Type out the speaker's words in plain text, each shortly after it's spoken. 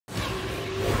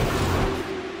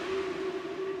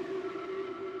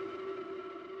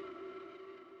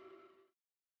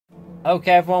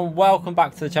Okay everyone, welcome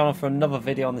back to the channel for another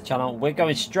video on the channel. We're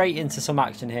going straight into some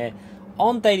action here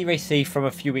on Daily Race C from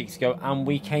a few weeks ago, and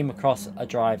we came across a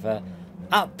driver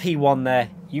at P1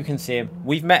 there. You can see him.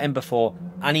 We've met him before,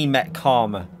 and he met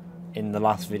karma in the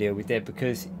last video we did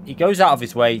because he goes out of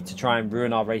his way to try and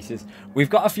ruin our races. We've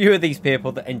got a few of these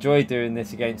people that enjoy doing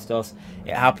this against us.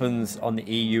 It happens on the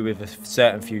EU with a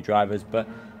certain few drivers, but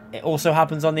it also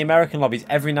happens on the American lobbies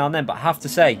every now and then. But I have to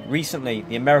say, recently,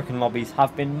 the American lobbies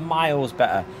have been miles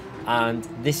better. And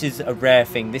this is a rare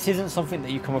thing. This isn't something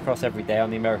that you come across every day on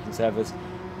the American servers.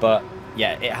 But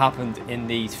yeah, it happened in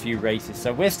these few races.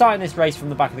 So we're starting this race from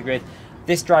the back of the grid.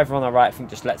 This driver on our right, I think,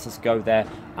 just lets us go there.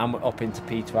 And we're up into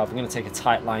P12. We're going to take a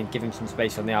tight line, give him some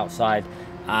space on the outside.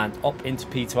 And up into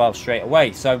P12 straight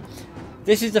away. So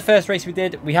this is the first race we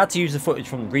did. We had to use the footage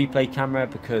from the replay camera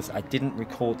because I didn't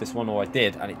record this one, or I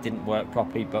did, and it didn't work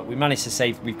properly. But we managed to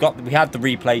save. We had the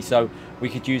replay, so we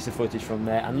could use the footage from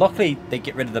there. And luckily, they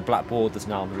get rid of the black borders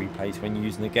now on the replays when you're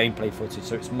using the gameplay footage,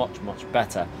 so it's much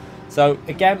better. So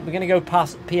again, we're going to go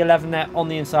past P11 there on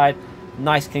the inside.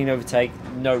 Nice clean overtake,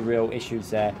 no real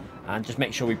issues there. And just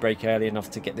make sure we brake early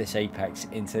enough to get this apex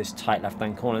into this tight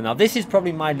left-hand corner. Now, this is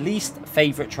probably my least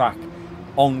favourite track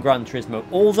on Gran Turismo,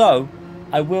 although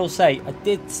I will say I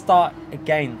did start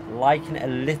again liking it a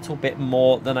little bit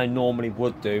more than I normally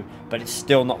would do, but it's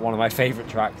still not one of my favourite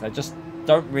tracks. I just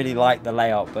don't really like the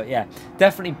layout, but yeah,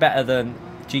 definitely better than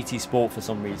GT Sport for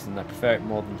some reason. I prefer it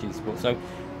more than GT Sport. So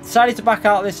decided to back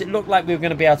out of this. It looked like we were going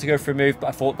to be able to go for a move, but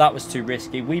I thought that was too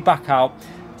risky. We back out.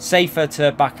 Safer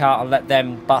to back out and let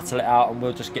them battle it out, and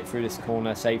we'll just get through this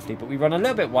corner safely. But we run a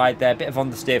little bit wide there, a bit of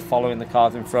understeer following the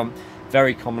cars in front.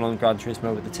 Very common on Gran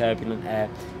Turismo with the turbulent air.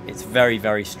 It's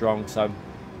very strong. So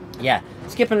yeah,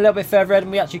 skipping a little bit further ahead,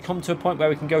 and we actually come to a point where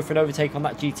we can go for an overtake on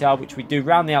that GTR, which we do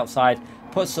round the outside,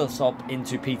 puts us up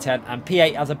into P10, and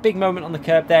P8 has a big moment on the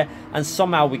curb there, and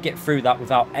somehow we get through that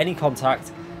without any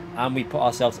contact, and we put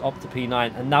ourselves up to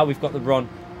P9, and now we've got the run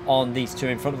on these two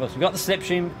in front of us. We've got the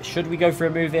slipstream. Should we go for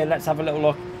a move here? Let's have a little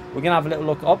look. We're going to have a little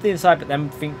look up the inside, but then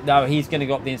think, no, he's going to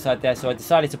go up the inside there. So I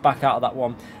decided to back out of that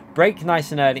one. Brake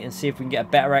nice and early and see if we can get a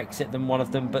better exit than one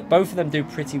of them. But both of them do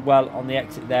pretty well on the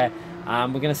exit there.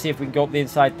 And we're going to see if we can go up the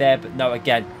inside there. But no,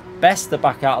 again, best to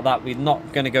back out of that. We're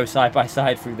not going to go side by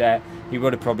side through there. He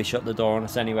would have probably shut the door on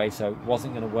us anyway, so it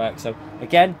wasn't going to work. So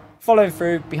again, following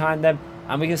through behind them.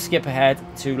 And we can skip ahead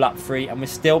to lap 3, and we're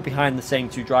still behind the same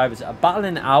two drivers that are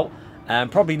battling it out, and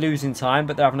probably losing time,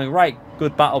 but they're having a right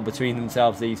good battle between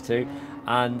themselves, these two.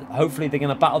 And hopefully they're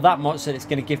going to battle that much that it's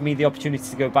going to give me the opportunity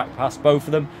to go back past both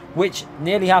of them, which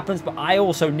nearly happens, but I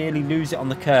also nearly lose it on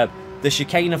the curb. The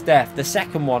chicane of death, the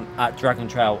second one at Dragon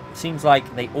Trail. It seems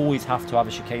like they always have to have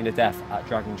a chicane of death at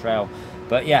Dragon Trail.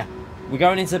 But yeah, we're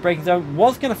going into the braking zone.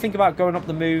 Was going to think about going up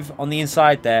the move on the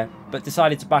inside there, but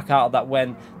decided to back out of that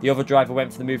when the other driver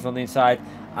went for the move on the inside.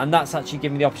 And that's actually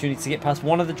given me the opportunity to get past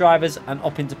one of the drivers and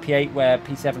up into P8, where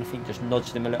P7 I think just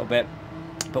nudged him a little bit.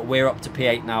 But we're up to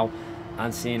P8 now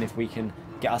and seeing if we can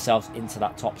get ourselves into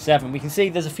that top 7. We can see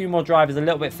there's a few more drivers a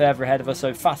little bit further ahead of us,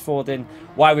 so fast forwarding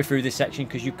while we're through this section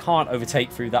because you can't overtake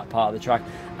through that part of the track.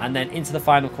 And then into the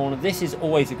final corner. This is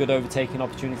always a good overtaking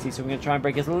opportunity, so we're going to try and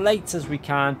brake as late as we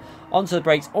can onto the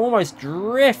brakes, almost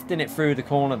drifting it through the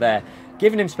corner there,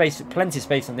 giving him space, plenty of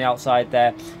space on the outside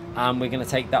there, and we're going to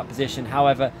take that position.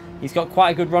 However, he's got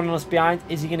quite a good run on us behind.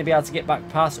 Is he going to be able to get back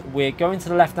past? We're going to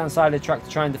the left-hand side of the track to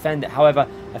try and defend it. However,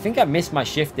 I think I missed my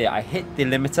shift there. I hit the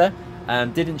limiter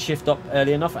and didn't shift up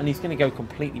early enough, and he's going to go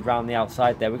completely round the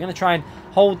outside there. We're going to try and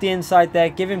hold the inside there,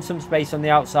 give him some space on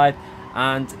the outside,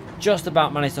 and just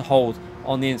about manage to hold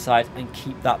on the inside and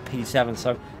keep that P7.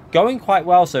 So going quite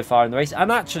well so far in the race.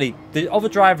 And actually, the other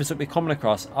drivers that we're coming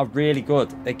across are really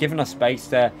good. They're giving us space.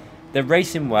 They're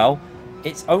racing well.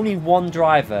 It's only one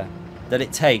driver that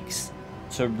it takes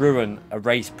to ruin a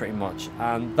race pretty much,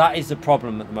 and that is the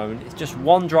problem at the moment. It's just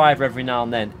one driver every now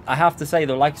and then. I have to say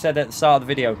though, like I said at the start of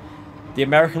the video, the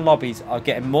American lobbies are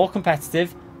getting more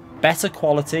competitive, better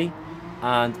quality,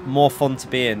 and more fun to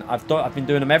be in. I've been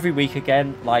doing them every week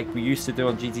again, like we used to do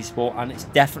on GT Sport, and it's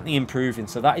definitely improving.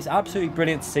 So that is absolutely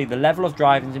brilliant to see. The level of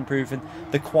driving is improving,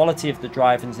 the quality of the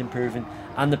driving is improving,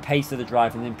 and the pace of the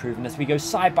driving is improving as we go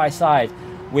side by side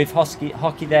with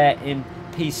Hockey there in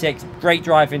P6. Great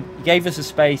driving. He gave us a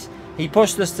space. He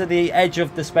pushed us to the edge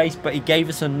of the space, but he gave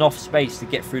us enough space to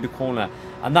get through the corner.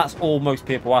 And that's all most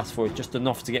people ask for, is just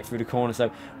enough to get through the corner. So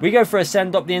we go for a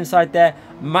send up the inside there.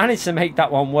 Managed to make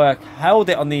that one work. Held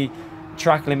it on the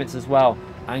track limits as well.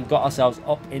 And got ourselves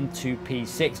up into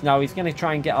P6. Now he's going to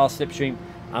try and get our slipstream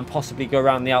and possibly go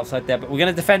around the outside there. But we're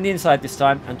going to defend the inside this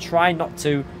time and try not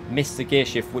to miss the gear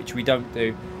shift, which we don't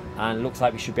do. and it looks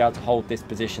like we should be able to hold this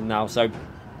position now. So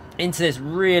into this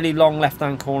really long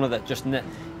left-hand corner, that just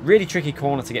really tricky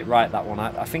corner to get right, that one.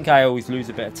 I think I always lose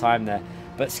a bit of time there.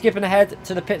 But skipping ahead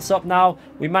to the pit stop now,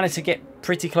 we managed to get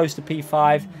pretty close to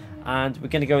P5, and we're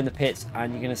going to go in the pits,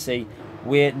 and you're going to see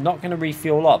we're not going to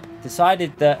refuel up.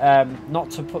 Decided that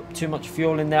not to put too much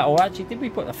fuel in there. Or actually, did we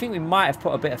put... I think we might have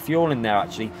put a bit of fuel in there,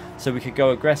 actually, so we could go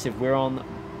aggressive. We're on...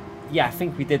 Yeah, I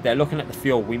think we did there. Looking at the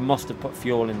fuel, we must have put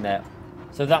fuel in there.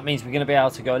 So that means we're going to be able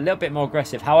to go a little bit more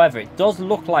aggressive. However, it does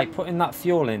look like putting that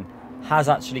fuel in has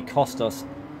actually cost us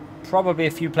probably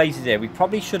a few places here. We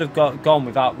probably should have gone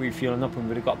without refueling up and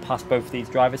would have got past both of these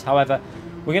drivers. However,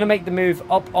 we're going to make the move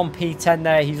up on P10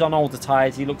 there. He's on older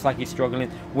tyres. He looks like he's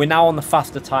struggling. We're now on the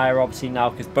faster tyre, obviously, now,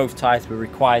 because both tyres were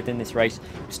required in this race.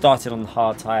 We started on the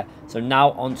hard tyre, so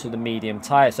now onto the medium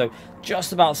tyre. So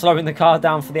just about slowing the car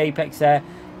down for the apex there.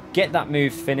 Get that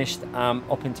move finished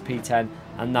up into P10,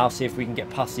 and now see if we can get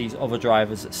past these other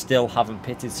drivers that still haven't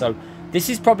pitted. So this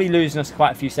is probably losing us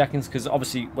quite a few seconds, because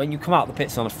obviously when you come out the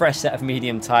pits on a fresh set of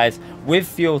medium tyres with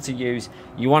fuel to use,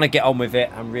 you want to get on with it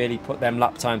and really put them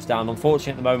lap times down.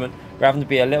 Unfortunately, at the moment, we're having to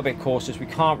be a little bit cautious. We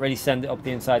can't really send it up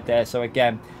the inside there. So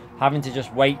again, having to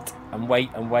just wait and wait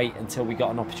and wait until we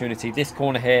got an opportunity. This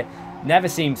corner here never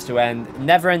seems to end,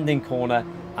 never ending corner.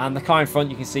 And the car in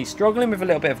front, you can see, struggling with a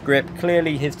little bit of grip.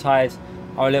 Clearly his tyres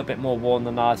are a little bit more worn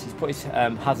than ours. He's put his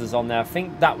hazards on there. I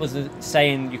think that was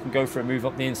saying you can go for a move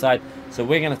up the inside. So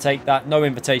we're going to take that. No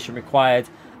invitation required.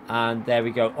 And there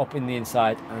we go, up in the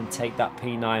inside and take that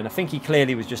P9. I think he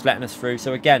clearly was just letting us through.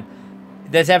 So again,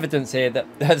 there's evidence here that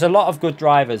there's a lot of good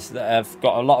drivers that have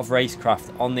got a lot of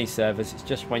racecraft on these servers. It's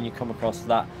just when you come across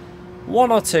that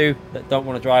one or two that don't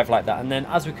want to drive like that. And then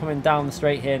as we're coming down the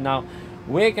straight here now,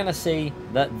 we're going to see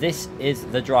that this is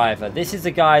the driver. This is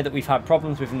the guy that we've had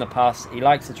problems with in the past. He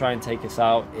likes to try and take us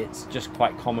out. It's just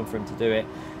quite common for him to do it.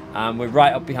 We're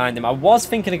right up behind him. I was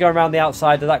thinking of going around the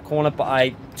outside of that corner, but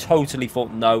I totally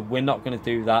thought, no, we're not going to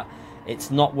do that.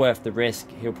 It's not worth the risk.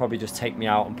 He'll probably just take me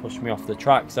out and push me off the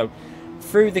track. So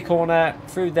through the corner,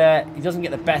 through there, he doesn't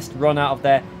get the best run out of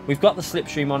there. We've got the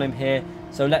slipstream on him here.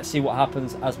 So let's see what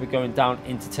happens as we're going down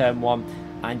into turn 1.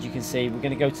 And you can see we're going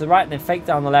to go to the right and then fake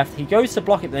down the left. He goes to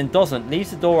block it, but then doesn't.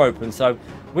 Leaves the door open. So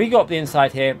we go up the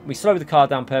inside here. We slow the car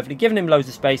down perfectly, giving him loads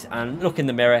of space. And look in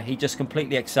the mirror. He just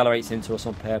completely accelerates into us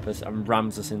on purpose and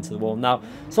rams us into the wall. Now,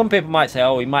 some people might say,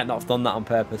 oh, he might not have done that on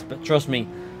purpose. But trust me,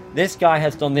 this guy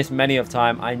has done this many of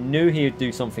time. I knew he would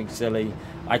do something silly.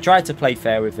 I tried to play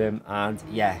fair with him. And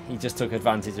yeah, he just took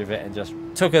advantage of it and just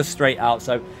took us straight out.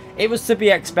 So it was to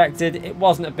be expected. It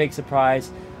wasn't a big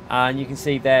surprise. And you can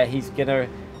see there, he's going to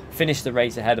finish the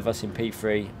race ahead of us in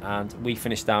P3, and we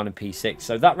finished down in P6.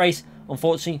 So that race,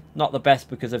 unfortunately, not the best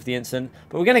because of the incident.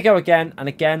 But we're going to go again, and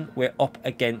again, we're up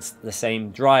against the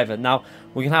same driver. Now,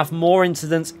 we're going to have more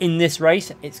incidents in this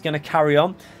race. It's going to carry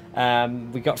on.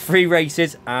 We've got 3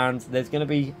 races, and there's going to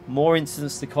be more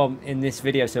incidents to come in this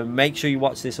video. So make sure you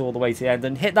watch this all the way to the end,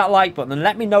 and hit that like button, and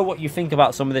let me know what you think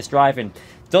about some of this driving.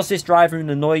 Does this driving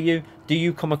annoy you? Do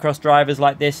you come across drivers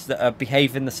like this that are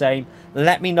behaving the same?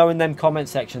 Let me know in them comment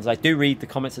sections. I do read the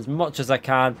comments as much as I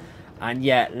can. And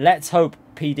yeah, let's hope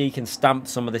PD can stamp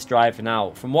some of this driving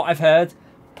out. From what I've heard,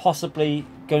 possibly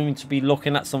going to be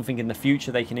looking at something in the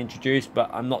future they can introduce, but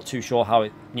I'm not too sure how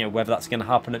it, whether that's going to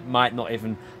happen. It might not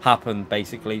even happen,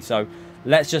 basically. So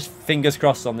let's just fingers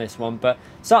crossed on this one. But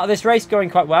start of this race going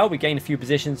quite well. We gained a few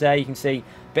positions there. You can see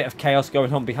a bit of chaos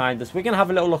going on behind us. We're going to have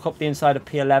a little look up the inside of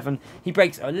P11. He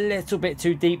breaks a little bit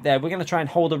too deep there. We're going to try and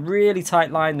hold a really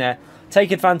tight line there,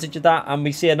 take advantage of that, and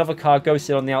we see another car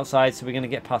ghosted on the outside, so we're going to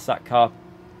get past that car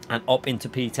and up into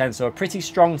P10. So a pretty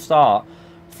strong start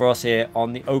for us here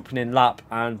on the opening lap,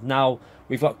 and now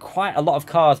we've got quite a lot of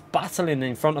cars battling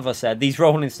in front of us there. These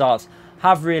rolling starts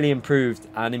have really improved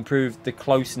the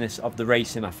closeness of the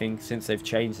racing, I think, since they've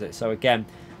changed it. So again,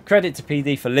 credit to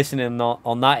PD for listening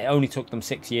on that. It only took them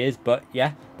 6 years, but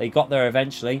yeah, they got there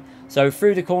eventually. So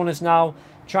through the corners now,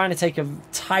 trying to take a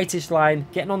tightish line,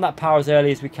 getting on that power as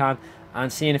early as we can,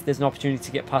 and seeing if there's an opportunity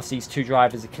to get past these 2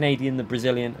 drivers, the Canadian, the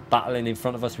Brazilian, battling in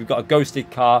front of us. We've got a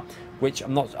ghosted car, which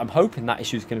I'm hoping that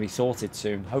issue is going to be sorted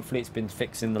soon. Hopefully it's been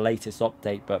fixed in the latest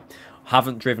update, but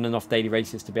haven't driven enough daily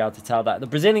races to be able to tell that. The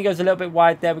Brazilian goes a little bit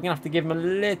wide there. We're going to have to give him a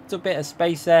little bit of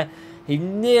space there. We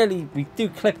do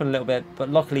clip him a little bit, but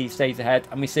luckily he stays ahead,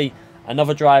 and we see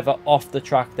another driver off the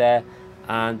track there,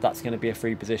 and that's going to be a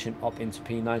free position up into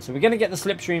P9. So we're going to get the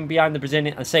slipstream behind the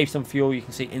Brazilian and save some fuel. You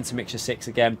can see intermixture 6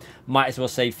 again. Might as well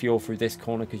save fuel through this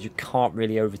corner because you can't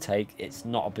really overtake. It's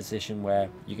not a position where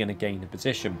you're going to gain a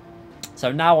position.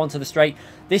 So now onto the straight.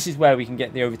 This is where we can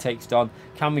get the overtakes done.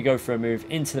 Can we go for a move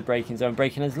into the braking zone?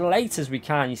 Braking as late as we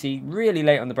can. You see, really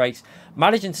late on the brakes.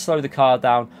 Managing to slow the car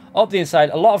down. Up the inside,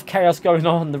 a lot of chaos going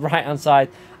on the right-hand side.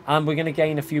 And we're going to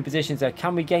gain a few positions there.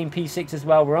 Can we gain P6 as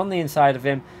well? We're on the inside of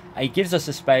him. He gives us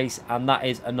a space, and that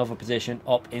is another position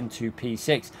up into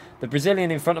P6. The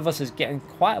Brazilian in front of us is getting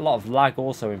quite a lot of lag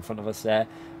also in front of us there.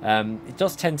 It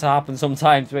does tend to happen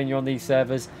sometimes when you're on these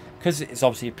servers, because it's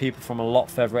obviously people from a lot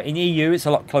further. In EU, it's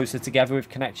a lot closer together with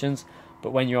connections, but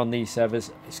when you're on these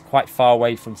servers, it's quite far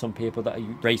away from some people that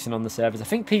are racing on the servers. I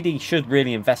think PD should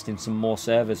really invest in some more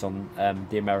servers on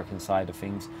the American side of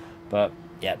things, but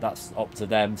yeah, that's up to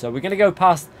them. So we're going to go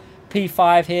past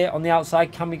P5 here on the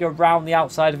outside. Can we go round the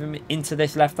outside of him into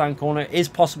this left-hand corner? It is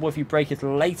possible if you brake as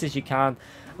late as you can.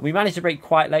 We managed to brake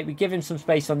quite late. We give him some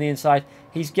space on the inside.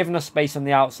 He's given us space on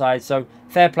the outside. So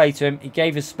fair play to him. He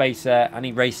gave us space there and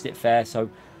he raced it fair. So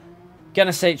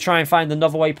gonna say try and find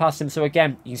another way past him. So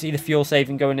again, you can see the fuel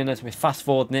saving going in as we're fast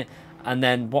forwarding it. And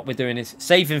then what we're doing is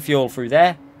saving fuel through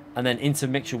there and then into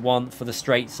mixture 1 for the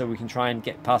straight so we can try and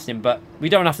get past him. But we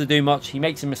don't have to do much. He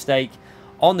makes a mistake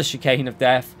on the chicane of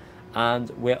death and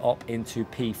we're up into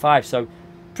P5. So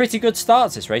pretty good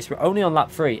starts this race. We're only on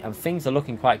lap 3 and things are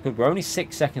looking quite good. We're only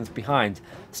 6 seconds behind.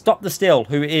 Stop the Still,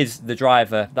 who is the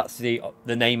driver. That's the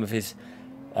name of his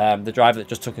the driver that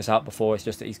just took us out before. It's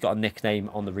just that he's got a nickname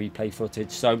on the replay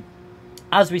footage. So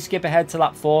as we skip ahead to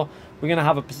lap 4, we're going to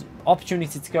have an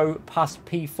opportunity to go past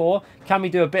P4. Can we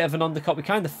do a bit of an undercut? We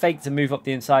kind of fake to move up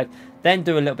the inside, then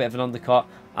do a little bit of an undercut,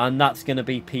 and that's going to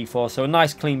be P4. So a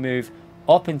nice clean move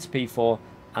up into P4.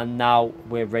 And now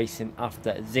we're racing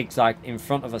after Zigzag in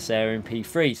front of us there in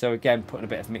P3. So again, putting a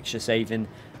bit of mixture saving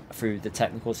through the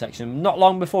technical section. Not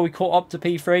long before we caught up to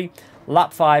P3.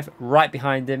 Lap 5 right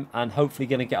behind him and hopefully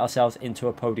going to get ourselves into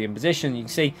a podium position. You can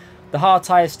see the hard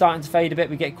tyres starting to fade a bit.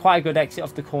 We get quite a good exit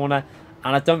off the corner.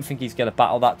 And I don't think he's going to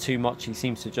battle that too much. He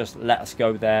seems to just let us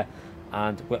go there.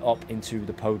 And we're up into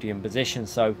the podium position.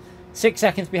 So 6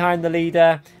 seconds behind the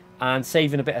leader. And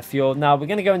saving a bit of fuel. Now we're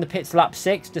going to go in the pits lap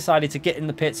 6. Decided to get in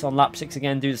the pits on lap 6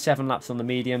 again. Do the 7 laps on the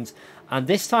mediums. And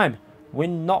this time we're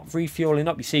not refueling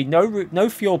up. You see no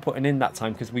fuel putting in that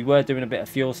time because we were doing a bit of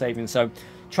fuel saving. So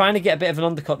trying to get a bit of an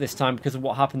undercut this time because of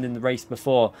what happened in the race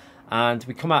before. And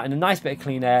we come out in a nice bit of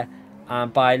clean air.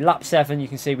 And by lap 7 you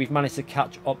can see we've managed to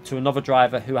catch up to another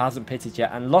driver who hasn't pitted yet.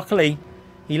 And luckily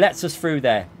he lets us through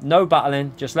there. No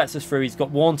battling. Just lets us through. He's got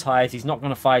worn tyres. He's not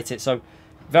going to fight it. So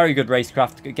very good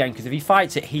racecraft again, because if he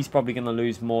fights it, he's probably going to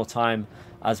lose more time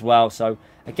as well. So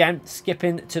again,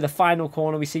 skipping to the final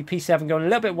corner, we see P7 going a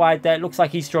little bit wide there. It looks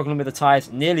like he's struggling with the tyres,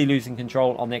 nearly losing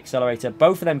control on the accelerator.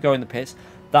 Both of them go in the pits.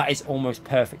 That is almost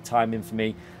perfect timing for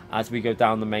me as we go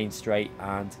down the main straight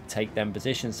and take them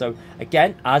positions. So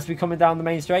again, as we're coming down the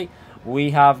main straight, we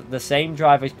have the same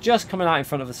driver just coming out in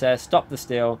front of us there. Stop the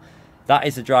Still. That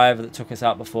is the driver that took us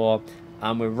out before.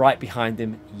 And we're right behind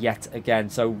him yet again.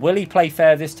 So will he play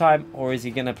fair this time, or is he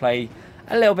going to play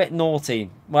a little bit naughty?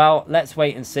 Well, let's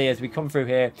wait and see. As we come through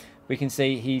here, we can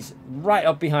see he's right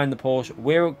up behind the Porsche.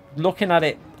 We're looking at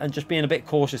it and just being a bit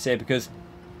cautious here because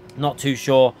not too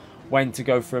sure when to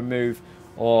go for a move,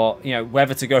 or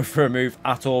whether to go for a move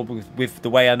at all with the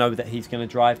way I know that he's going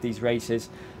to drive these races.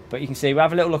 But you can see we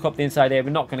have a little look up the inside here. We're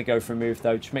not going to go for a move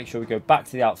though. Just make sure we go back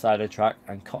to the outside of the track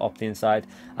and cut up the inside.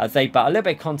 As they bat a little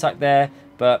bit of contact there,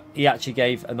 but he actually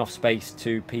gave enough space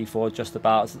to P4 just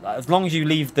about. As long as you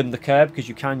leave them the curb, because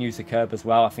you can use the curb as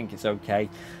well, I think it's okay.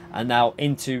 And now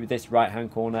into this right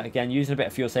hand corner. Again, using a bit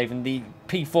of fuel saving. The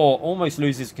P4 almost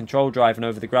loses control driving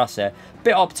over the grass there.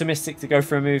 Bit optimistic to go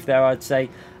for a move there, I'd say.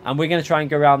 And we're going to try and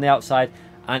go around the outside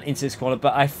and into this corner,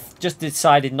 but I just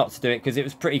decided not to do it because it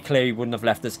was pretty clear he wouldn't have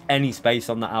left us any space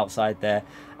on the outside there.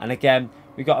 And again,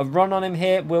 we got a run on him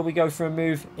here. Will we go for a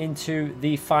move into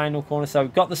the final corner? So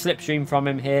we've got the slipstream from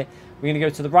him here. We're going to go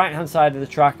to the right hand side of the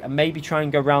track and maybe try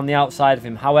and go around the outside of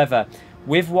him. However,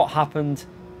 with what happened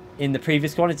in the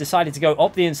previous corner, decided to go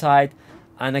up the inside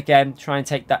and again try and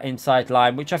take that inside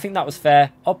line, which I think that was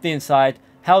fair. Up the inside,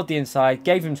 held the inside,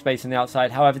 gave him space on the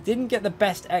outside. However, didn't get the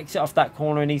best exit off that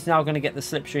corner, and he's now going to get the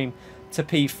slipstream to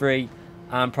P3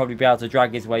 and probably be able to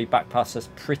drag his way back past us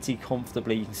pretty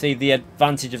comfortably. You can see the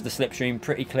advantage of the slipstream,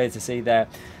 pretty clear to see there.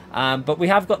 But we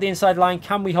have got the inside line.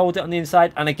 Can we hold it on the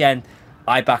inside? And again,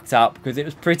 I backed out because it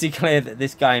was pretty clear that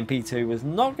this guy in P2 was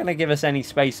not going to give us any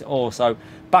space at all. So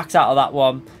backed out of that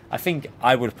one. I think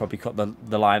I would have probably cut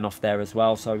the line off there as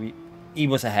well. So he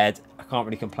was ahead. I can't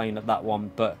really complain at that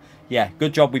one. But yeah,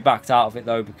 good job we backed out of it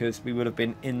though, because we would have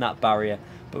been in that barrier.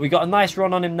 But we got a nice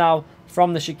run on him now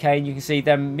from the chicane. You can see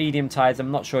them medium tyres.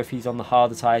 I'm not sure if he's on the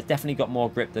harder tyres. Definitely got more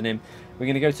grip than him. We're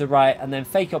going to go to the right and then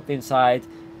fake up the inside.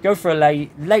 Go for a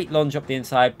late lunge up the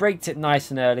inside. Braked it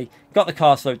nice and early. Got the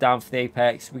car slowed down for the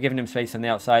apex. We're giving him space on the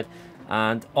outside.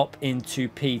 And up into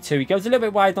P2. He goes a little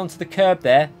bit wide onto the curb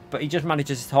there, but he just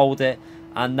manages to hold it.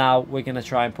 And now we're going to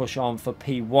try and push on for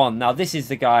P1. Now this is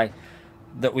the guy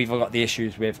that we've got the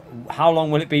issues with. How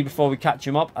long will it be before we catch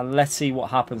him up? And let's see what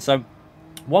happens. So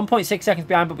 1.6 seconds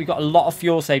behind, but we got a lot of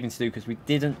fuel saving to do because we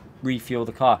didn't refuel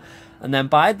the car. And then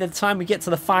by the time we get to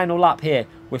the final lap here,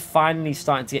 we're finally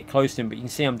starting to get close to him. But you can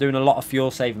see I'm doing a lot of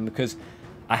fuel saving because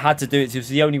I had to do it. It was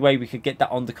the only way we could get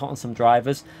that undercut on some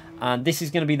drivers. And this is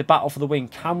going to be the battle for the win.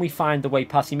 Can we find the way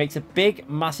past? He makes a big,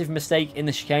 massive mistake in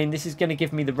the chicane. This is going to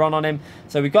give me the run on him.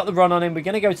 So we got the run on him. We're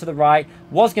going to go to the right.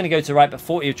 Was going to go to the right, but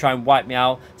thought he would try and wipe me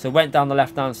out. So went down the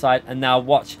left-hand side. And now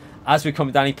watch, as we're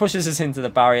coming down, he pushes us into the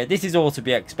barrier. This is all to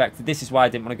be expected. This is why I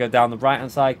didn't want to go down the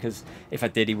right-hand side, because if I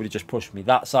did, he would have just pushed me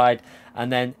that side. And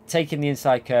then taking the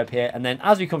inside curb here. And then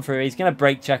as we come through, he's going to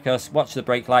brake check us. Watch the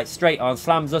brake light. Straight on.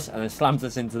 Slams us. And then slams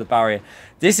us into the barrier.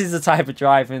 This is the type of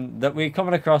driving that we're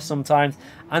coming across sometimes.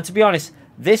 And to be honest,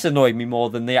 this annoyed me more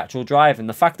than the actual driving.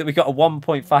 The fact that we got a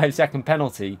 1.5 second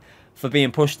penalty for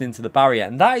being pushed into the barrier.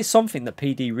 And that is something that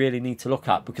PD really need to look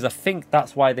at, because I think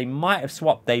that's why they might have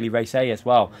swapped Daily Race A as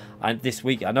well. And this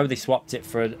week, I know they swapped it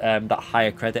for that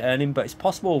higher credit earning, but it's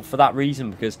possible for that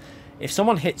reason, because if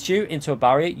someone hits you into a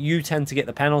barrier, you tend to get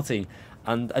the penalty.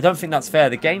 And I don't think that's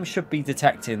fair. The game should be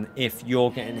detecting if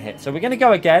you're getting hit. So we're going to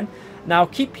go again. Now,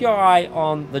 keep your eye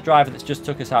on the driver that's just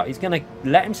took us out. He's going to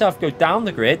let himself go down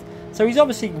the grid. So he's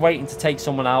obviously waiting to take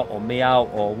someone out or me out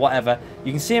or whatever.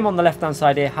 You can see him on the left-hand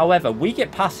side here. However, we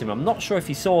get past him. I'm not sure if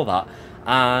he saw that.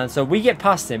 And so we get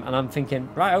past him and I'm thinking,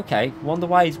 right, okay, wonder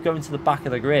why he's going to the back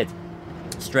of the grid.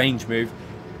 Strange move.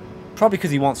 Probably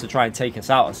because he wants to try and take us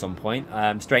out at some point,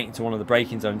 straight into one of the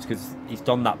braking zones, because he's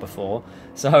done that before.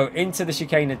 So into the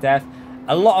chicane of death.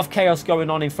 A lot of chaos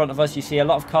going on in front of us. You see a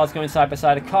lot of cars going side by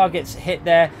side. A car gets hit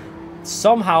there.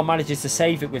 Somehow manages to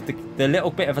save it with the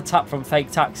little bit of a tap from fake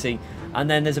taxi. And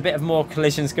then there's a bit of more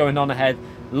collisions going on ahead.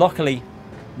 Luckily,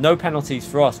 no penalties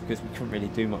for us because we couldn't really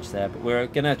do much there. But we're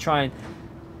going to try and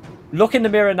look in the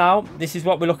mirror now. This is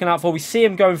what we're looking out for. We see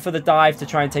him going for the dive to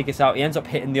try and take us out. He ends up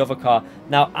hitting the other car.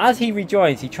 Now, as he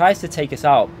rejoins, he tries to take us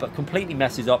out, but completely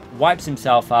messes up, wipes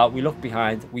himself out. We look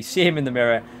behind. We see him in the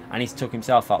mirror, and he's took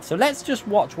himself out. So let's just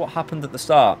watch what happened at the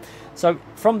start. So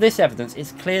from this evidence,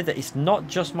 it's clear that it's not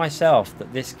just myself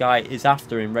that this guy is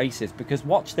after in races, because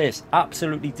watch this.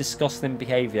 Absolutely disgusting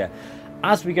behaviour.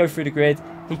 As we go through the grid,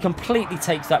 he completely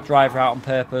takes that driver out on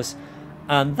purpose.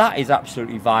 And that is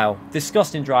absolutely vile.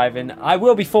 Disgusting driving. I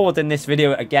will be forwarding this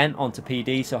video again onto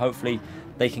PD, so hopefully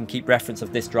they can keep reference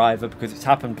of this driver, because it's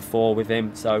happened before with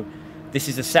him. So this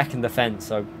is a second offence.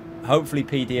 So hopefully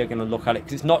PD are going to look at it,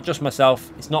 because it's not just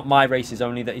myself. It's not my races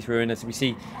only that he's ruined. As we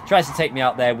see, he tries to take me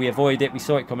out there. We avoid it. We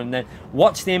saw it coming. And then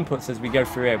watch the inputs as we go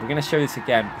through here. We're going to show this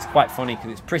again. It's quite funny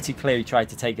because it's pretty clear he tried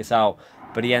to take us out,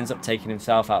 but he ends up taking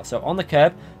himself out. So on the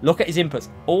curb, look at his inputs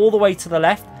all the way to the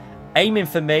left, aiming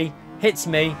for me. Hits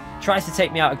me, tries to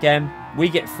take me out again. We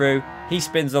get through. He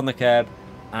spins on the curb,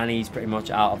 and he's pretty much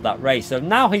out of that race. So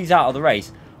now he's out of the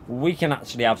race, we can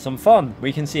actually have some fun.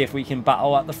 We can see if we can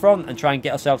battle at the front and try and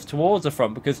get ourselves towards the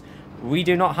front, because we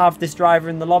do not have this driver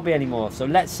in the lobby anymore. So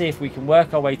let's see if we can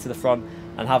work our way to the front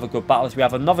and have a good battle. As we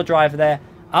have another driver there,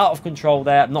 out of control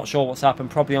there. I'm not sure what's happened.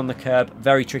 Probably on the curb.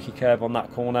 Very tricky curb on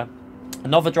that corner.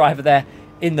 Another driver there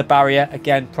in the barrier.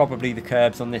 Again, probably the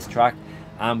curbs on this track.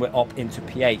 And we're up into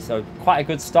P8, so quite a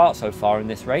good start so far in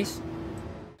this race.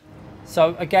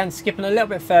 So again, skipping a little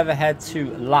bit further ahead to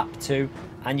lap 2,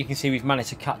 and you can see we've managed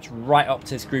to catch right up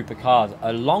to this group of cars,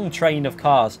 a long train of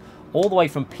cars, all the way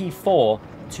from P4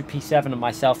 to P7 and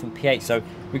myself in P8. So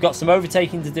we've got some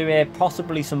overtaking to do here,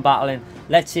 possibly some battling.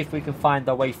 Let's see if we can find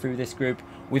our way through this group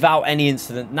without any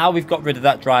incident. Now we've got rid of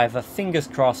that driver, fingers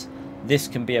crossed this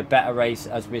can be a better race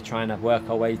as we're trying to work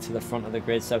our way to the front of the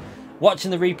grid. So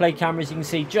watching the replay cameras, you can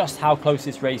see just how close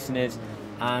this racing is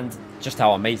and just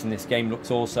how amazing this game looks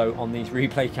also on these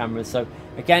replay cameras. So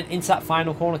again, into that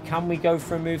final corner, can we go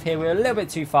for a move here? We're a little bit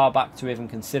too far back to even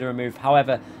consider a move.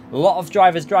 However, a lot of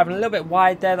drivers driving a little bit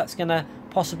wide there. That's going to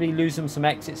possibly lose them some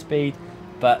exit speed.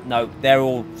 But no, they're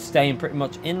all staying pretty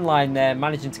much in line there,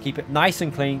 managing to keep it nice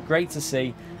and clean. Great to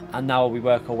see. And now we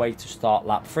work our way to start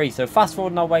lap 3. So fast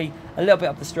forwarding our way a little bit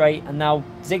up the straight, and now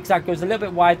Zigzag goes a little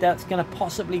bit wide there. That's going to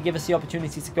possibly give us the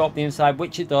opportunity to go up the inside,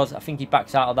 which it does. I think he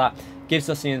backs out of that, gives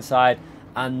us the inside,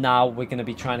 And now we're going to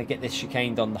be trying to get this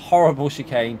chicane done, the horrible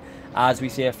chicane, as we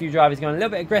see a few drivers going a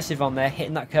little bit aggressive on there,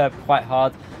 hitting that curb quite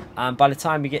hard. And by the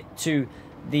time we get to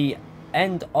the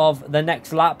end of the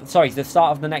next lap, sorry, the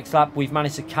start of the next lap, we've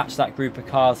managed to catch that group of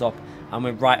cars up, and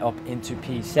we're right up into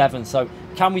P7. So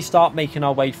can we start making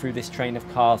our way through this train of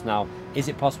cars now? Is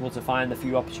it possible to find a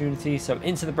few opportunities? So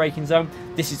into the braking zone,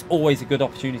 this is always a good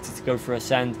opportunity to go for a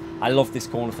send. I love this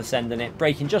corner for sending it.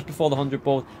 Braking just before the 100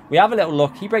 board. We have a little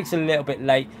look. He brakes a little bit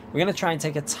late. We're going to try and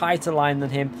take a tighter line than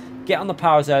him. Get on the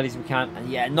power as early as we can.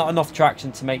 And yeah, not enough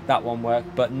traction to make that one work,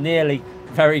 but nearly,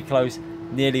 very close,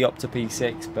 nearly up to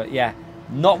P6. But yeah,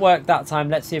 not worked that time.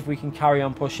 Let's see if we can carry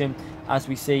on pushing. As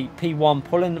we see P1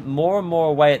 pulling more and more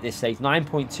away at this stage,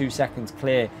 9.2 seconds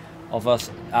clear of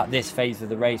us at this phase of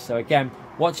the race. So again,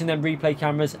 watching them replay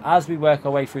cameras as we work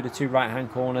our way through the two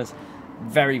right-hand corners,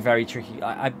 very, very tricky.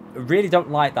 I really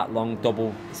don't like that long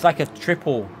double. It's like a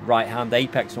triple right-hand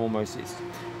apex almost.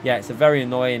 It's a very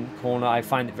annoying corner. I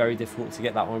find it very difficult to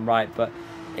get that one right, but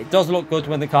it does look good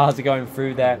when the cars are going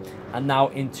through there. And now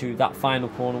into that final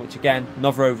corner, which again,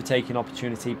 another overtaking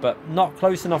opportunity, but not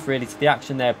close enough really to the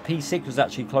action there. P6 was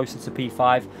actually closer to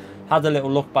P5. Had a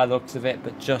little look by the looks of it,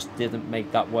 but just didn't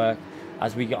make that work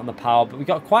as we get on the power. But we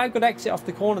got quite a good exit off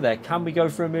the corner there. Can we go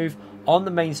for a move on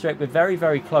the main straight? We're very,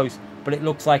 very close, but it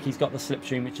looks like he's got the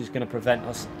slipstream, which is going to prevent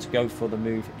us to go for the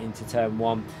move into turn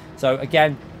 1. So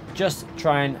again, just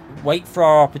try and wait for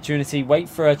our opportunity, wait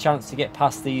for a chance to get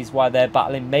past these while they're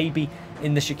battling. Maybe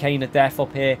in the chicane of death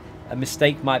up here, a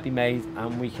mistake might be made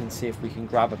and we can see if we can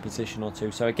grab a position or two.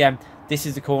 So again, this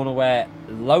is the corner where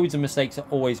loads of mistakes are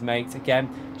always made. Again,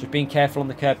 just being careful on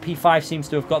the curb. P5 seems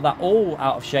to have got that all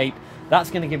out of shape. That's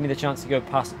going to give me the chance to go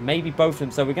past maybe both of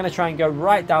them. So we're going to try and go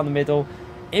right down the middle,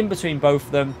 in between both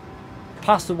of them,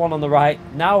 past the one on the right,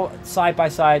 now side by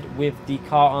side with the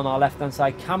car on our left hand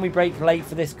side. Can we brake late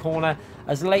for this corner?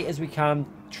 As late as we can,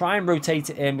 try and rotate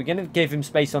it in. We're going to give him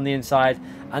space on the inside,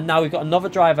 and now we've got another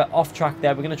driver off track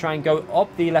there. We're going to try and go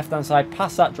up the left hand side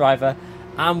past that driver,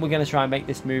 and we're going to try and make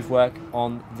this move work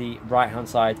on the right hand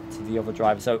side to the other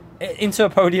driver. So into a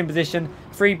podium position,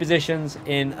 3 positions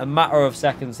in a matter of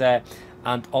seconds there,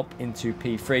 and up into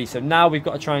P3. So now we've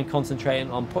got to try and concentrate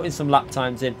on putting some lap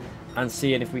times in and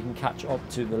seeing if we can catch up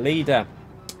to the leader.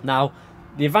 Now,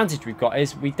 the advantage we've got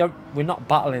is we're not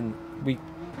battling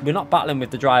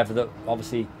with the driver that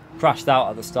obviously crashed out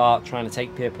at the start trying to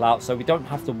take people out, so we don't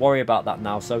have to worry about that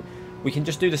now. So we can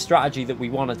just do the strategy that we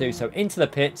want to do. So into the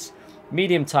pits,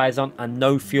 medium tyres on, and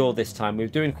no fuel this time. We're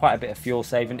doing quite a bit of fuel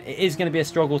saving. It is going to be a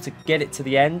struggle to get it to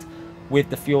the end with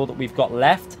the fuel that we've got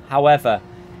left. However,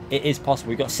 it is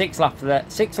possible. We've got 6 laps left,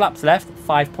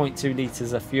 5.2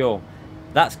 litres of fuel.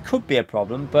 That could be a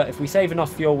problem, but if we save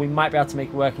enough fuel, we might be able to make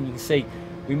it work. And you can see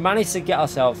we managed to get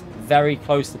ourselves very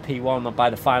close to P1 by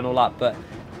the final lap. But do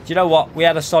you know what? We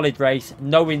had a solid race.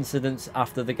 No incidents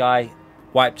after the guy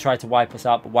tried to wipe us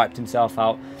out, but wiped himself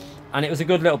out. And it was a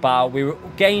good little battle. We were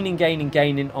gaining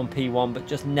on P1, but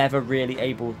just never really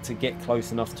able to get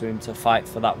close enough to him to fight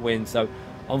for that win. So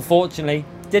unfortunately,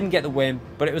 didn't get the win,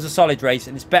 but it was a solid race.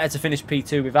 And it's better to finish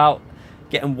P2 without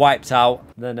getting wiped out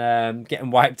than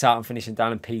getting wiped out and finishing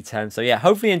down in P10. So yeah,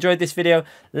 hopefully you enjoyed this video.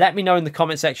 Let me know in the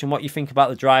comment section what you think about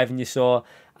the driving you saw.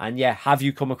 And yeah, have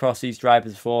you come across these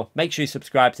drivers before? Make sure you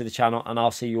subscribe to the channel, and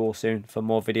I'll see you all soon for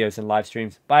more videos and live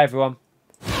streams. Bye everyone.